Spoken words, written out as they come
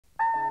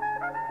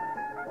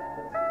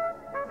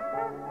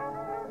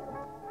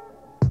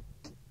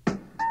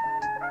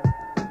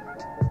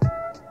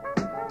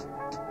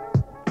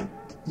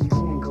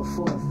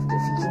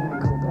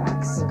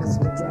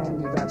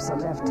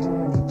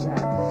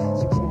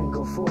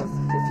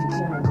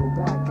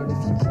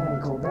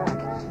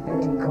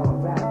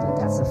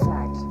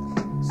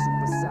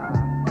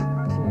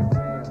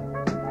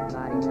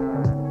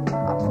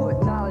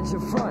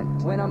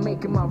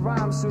my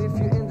rhymes. So if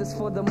you're in this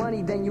for the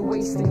money, then you're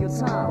wasting your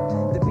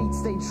time. The beats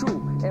stay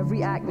true,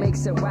 every act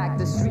makes it whack.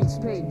 The streets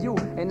paid you,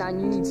 and now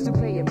you need to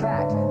pay it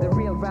back. The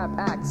real rap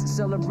acts,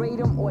 celebrate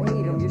them or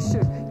hate them. You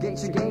should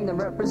get your game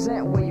and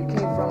represent where you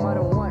came from. I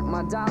don't want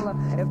my dollar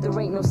if there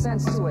ain't no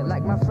sense to it.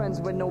 Like my friends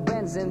with no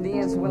bends, in the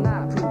ends will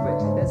not prove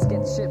it. Let's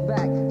get shit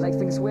back like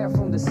things were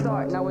from the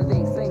start.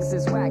 Nowadays things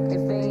is whack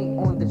if they ain't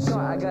on the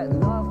chart. I got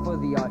love for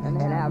the art and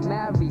I have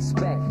mad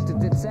respect to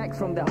detect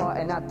from the heart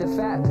and not the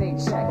fat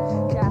paycheck.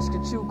 Cash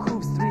could chew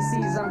coops, 3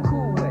 C's I'm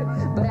cool with.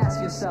 But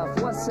ask yourself,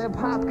 what's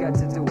hip-hop got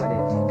to do with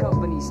it?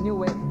 Companies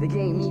knew it, the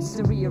game needs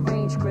to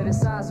rearrange.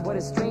 Criticize what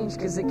is strange,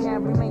 cause it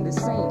can't remain the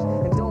same.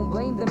 And don't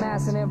blame the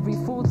mass and every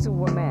fool to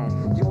a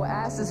man. Your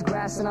ass is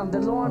grass and I'm the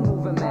lawn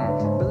moving man.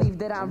 Believe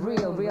that I'm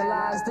real,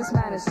 realize this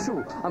man is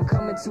true. I'm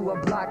coming to a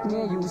block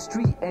near you,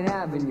 street and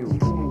avenue. You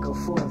can't go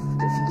forth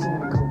if you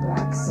can't go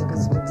back.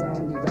 Suckers with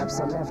dandy raps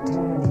are left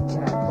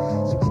handicapped.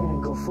 You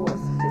can't go forth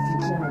if you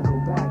can't go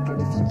back.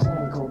 And if you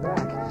can't go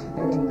back,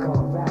 it ain't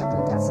called rap,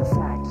 and that's a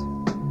fact.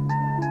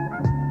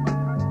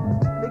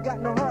 They got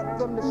no heart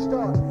from the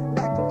start,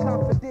 lacking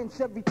confidence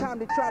every time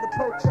they try to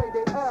portray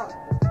their art.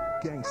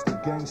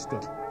 Gangster, gangster.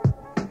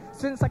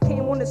 Since I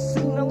came on the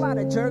scene, a lot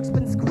of jerks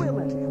been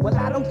squealing. Well,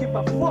 I don't give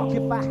a fuck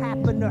if I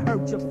happen to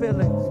hurt your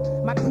feelings.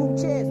 My crew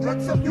cheers,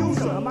 let's abuse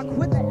them. I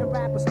quit letting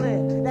rappers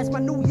live. That's my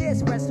New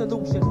Year's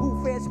resolution.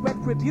 Who fears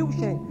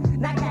retribution?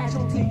 Not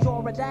casualty,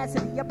 your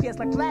audacity appears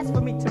like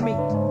blasphemy to me.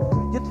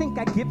 You think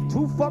I give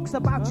 2 fucks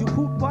about you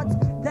poop butts?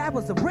 That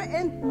was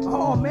written?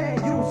 Oh man,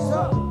 you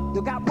suck.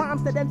 You got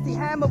rhymes that MC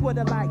Hammer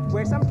would've liked.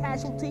 Where's I'm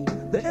Casual-Tee,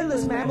 the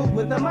illest mammal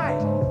with the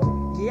mic.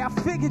 Yeah, I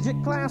figured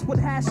your clowns would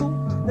hassle.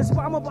 That's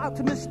why I'm about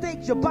to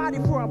mistake your body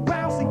for a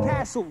bouncing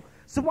castle.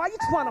 So why you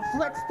trying to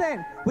flex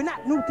then? We're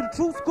not new to the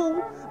true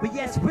school, but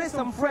yes, we're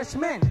some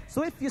freshmen.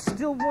 So if you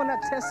still wanna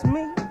test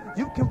me,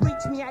 you can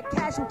reach me at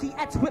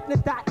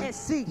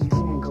casualty@swipnet.sc. You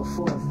can't go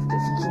forth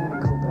if you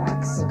can't go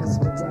back. Suckers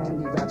with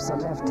dandy raps are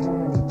left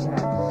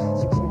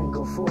handicapped. You can't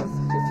go forth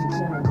if you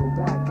can't go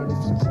back. And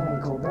if you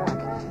can't go back,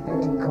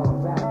 it ain't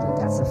called rap, and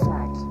that's a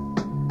fact.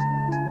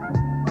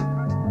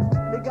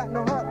 They got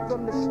no heart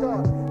from the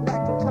start,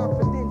 lacking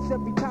confidence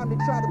every time they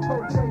try to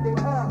portray their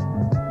art.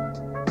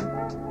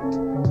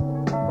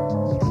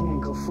 You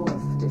can't go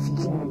forth if you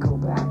can't go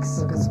back.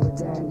 Suckers with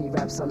dandy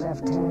raps are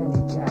left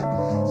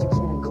handicapped. You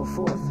can't go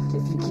forth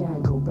if you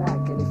can't go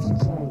back. And if you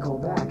can't go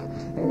back,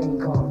 it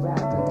ain't called rap,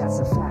 and that's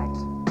a fact.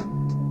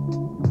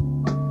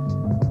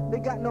 They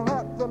got no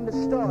heart from the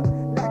start,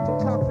 lacking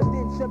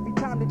confidence every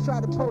time they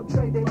try to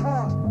portray their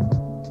art.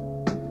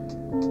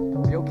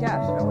 Yo,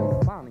 Cash, no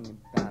way finding you.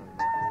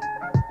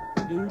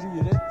 Dude,